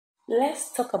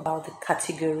Let's talk about the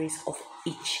categories of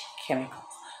each chemical.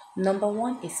 Number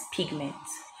one is pigment.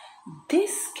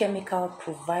 This chemical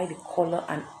provide color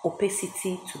and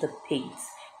opacity to the paint.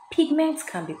 Pigments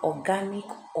can be organic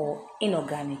or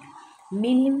inorganic,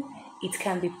 meaning it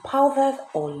can be powdered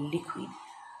or liquid,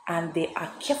 and they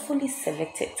are carefully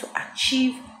selected to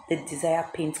achieve the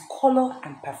desired paint color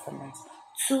and performance.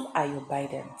 Two are your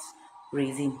binders.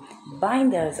 Resin.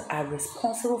 Binders are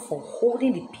responsible for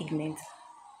holding the pigment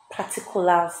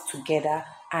particulars together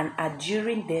and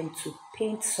adhering them to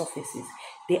paint surfaces.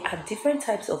 There are different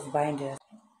types of binders.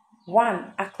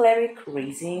 One, acrylic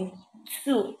resin.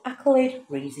 Two, acrylic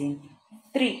resin.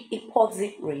 Three,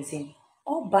 epoxy resin.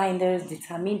 All binders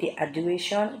determine the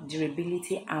adhesion,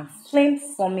 durability, and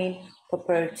flame-forming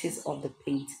properties of the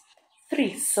paint.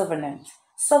 Three, solvents.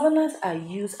 Solvents are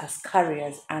used as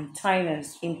carriers and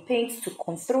tiners in paints to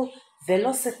control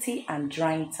velocity and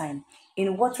drying time.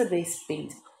 In water-based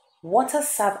paint, water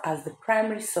serves as the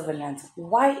primary solvent,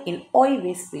 while in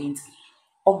oil-based paint,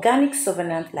 organic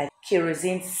solvent like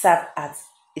kerosene serve as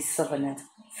a solvent.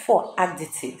 4.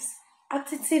 Additives.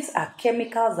 Additives are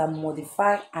chemicals that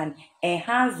modify and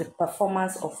enhance the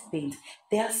performance of paint.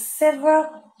 There are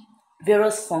several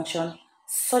various functions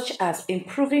such as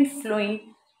improving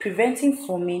flowing, preventing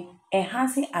foaming,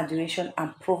 enhancing adhesion,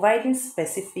 and providing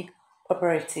specific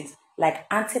properties like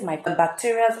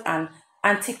antibacterial and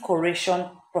anti-corrosion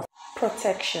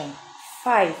protection.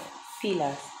 5.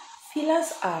 Fillers.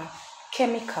 Fillers are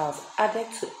chemicals added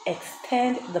to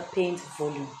extend the paint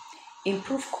volume,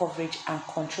 improve coverage, and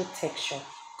control texture.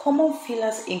 Common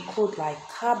fillers include like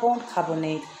carbon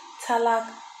carbonate, talc,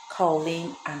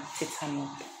 kaolin, and titanium.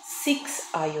 6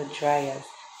 are your dryers.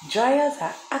 Dryers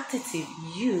are additive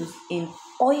used in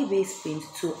oil-based paint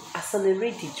to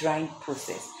accelerate the drying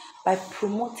process by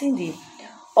promoting the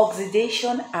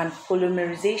oxidation and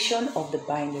polymerization of the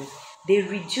binders. They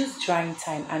reduce drying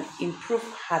time and improve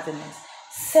hardness.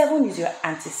 7 is your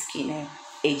anti-skinning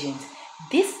agent.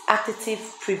 This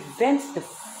additive prevents the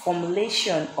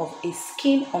formulation of a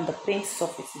skin on the paint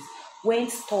surfaces when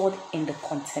stored in the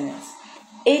containers.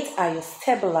 8 are your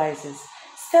stabilizers.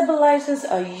 Stabilizers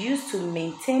are used to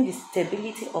maintain the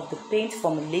stability of the paint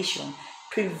formulation,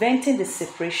 preventing the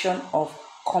separation of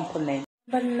components.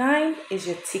 Number 9 is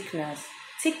your thickeners.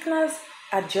 Thickeners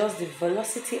adjust the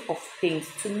velocity of paint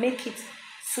to make it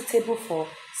suitable for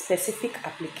specific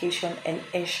application and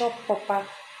ensure proper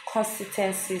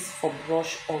consistencies for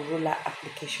brush or roller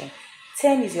application.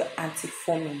 10 is your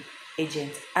anti-foaming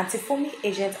agent. Anti-foaming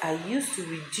agents are used to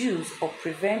reduce or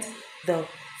prevent the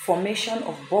formation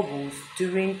of bubbles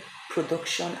during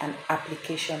production and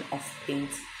application of paint.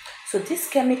 So this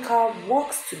chemical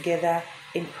works together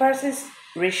in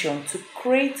preparation to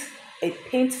create a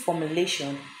paint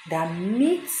formulation that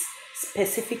meets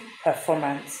specific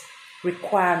performance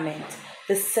requirement.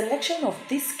 The selection of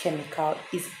this chemical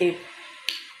is a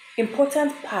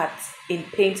important part in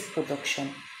paint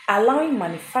production, allowing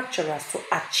manufacturers to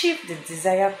achieve the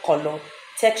desired color,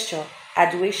 texture,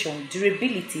 adhesion,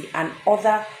 durability, and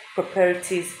other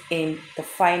properties in the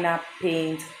final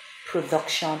paint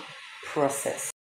production process.